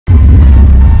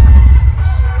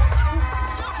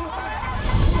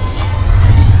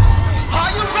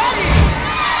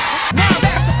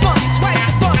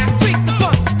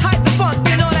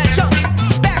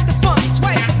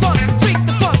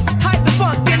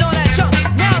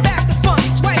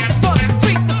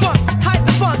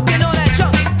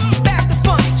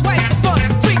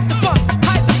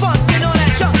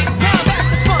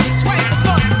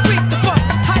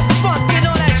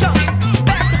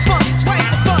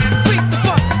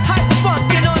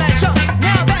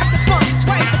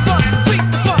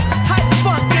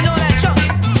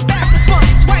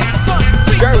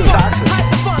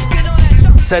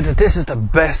said that this is the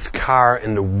best car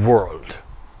in the world.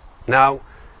 Now,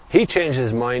 he changed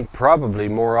his mind probably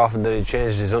more often than he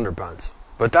changed his underpants.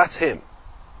 But that's him.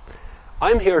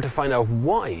 I'm here to find out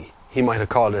why he might have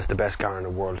called this the best car in the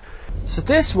world. So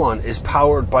this one is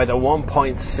powered by the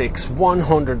 1.6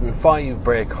 105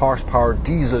 brake horsepower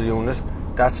diesel unit.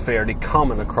 That's fairly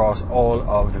common across all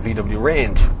of the VW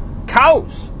range.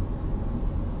 Cows!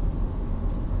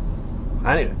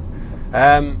 Anyway,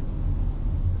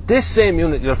 this same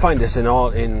unit, you'll find this in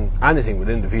anything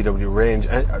within the VW range,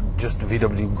 and just the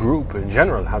VW group in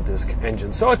general have this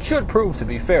engine. So it should prove to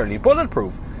be fairly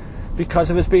bulletproof,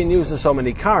 because if it's being used in so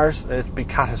many cars, it'd be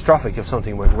catastrophic if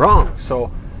something went wrong.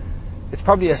 So it's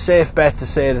probably a safe bet to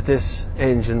say that this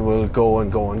engine will go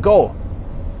and go and go.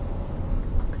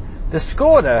 The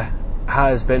Skoda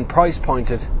has been price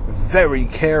pointed very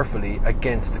carefully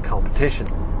against the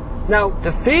competition. Now,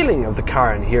 the feeling of the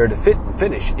car in here, the fit and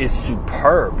finish, is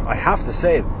superb. I have to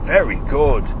say, very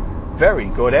good. Very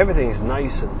good. Everything's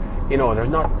nice, and there's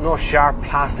no sharp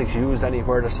plastics used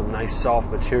anywhere. There's some nice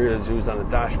soft materials used on the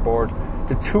dashboard.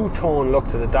 The two-tone look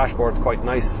to the dashboard is quite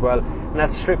nice as well, and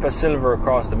that strip of silver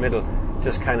across the middle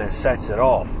just kind of sets it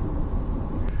off.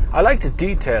 I like the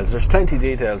details. There's plenty of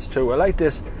details too. I like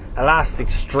this elastic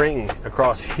string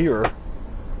across here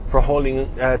for holding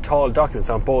tall documents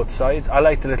on both sides. I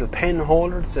like the little pen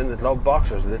holder that's in the glove box.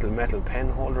 There's a little metal pen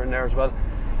holder in there as well.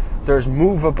 There's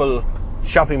movable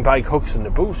shopping bag hooks in the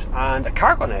boot and a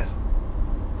cargo net.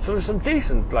 So there's some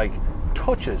decent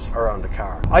touches around the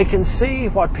car. I can see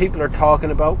what people are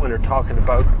talking about when they're talking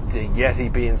about the Yeti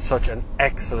being such an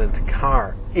excellent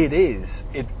car. It is.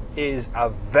 It is a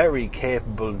very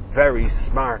capable, very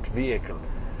smart vehicle.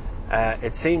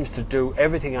 It seems to do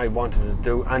everything I wanted to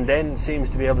do, and then seems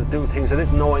to be able to do things I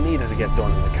didn't know I needed to get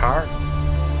done in the car.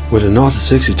 With a 0 to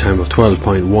 60 time of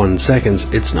 12.1 seconds,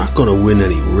 it's not going to win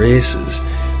any races,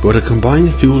 but a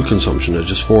combined fuel consumption of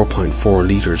just 4.4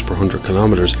 litres per 100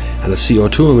 kilometres and a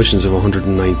CO2 emissions of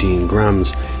 119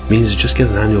 grams means you just get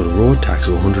an annual road tax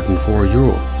of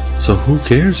 €104. So who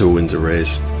cares who wins a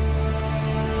race?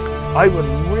 I would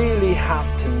really have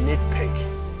to nitpick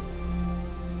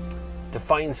to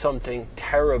find something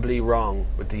terribly wrong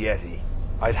with the Yeti.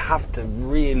 I'd have to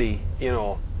really,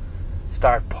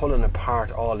 start pulling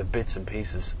apart all the bits and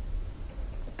pieces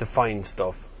to find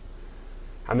stuff.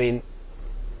 I mean,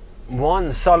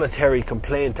 one solitary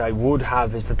complaint I would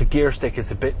have is that the gear stick is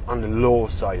a bit on the low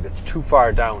side. It's too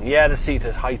far down. Yeah, the seat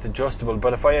is height adjustable,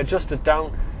 but if I adjust it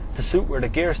down to suit where the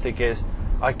gear stick is,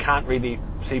 I can't really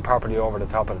see properly over the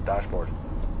top of the dashboard.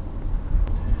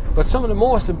 But some of the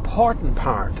most important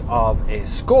part of a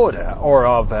Skoda, or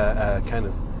of a kind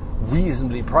of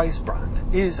reasonably priced brand,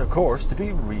 is of course to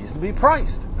be reasonably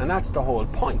priced. And that's the whole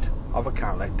point of a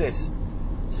car like this.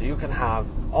 So you can have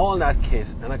all that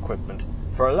kit and equipment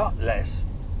for a lot less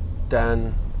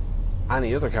than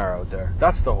any other car out there.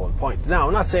 That's the whole point. Now,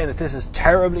 I'm not saying that this is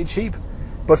terribly cheap,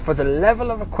 but for the level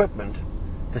of equipment,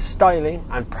 the styling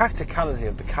and practicality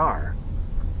of the car,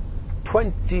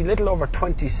 little over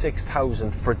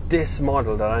 26,000 for this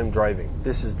model that I'm driving.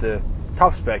 This is the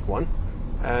top spec one,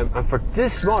 and for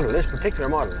this model, this particular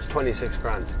model, it's 26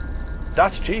 grand.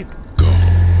 That's cheap.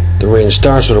 The range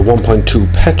starts with a 1.2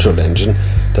 petrol engine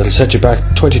that'll set you back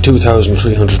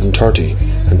 22,330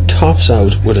 and tops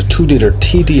out with a 2-litre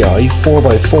TDI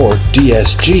 4x4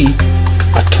 DSG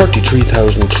at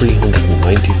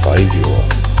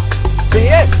 €33,395. So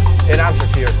yes, in answer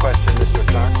to your question, Mr.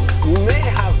 Clarkson, you may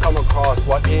have come across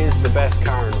what is the best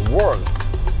car in the world,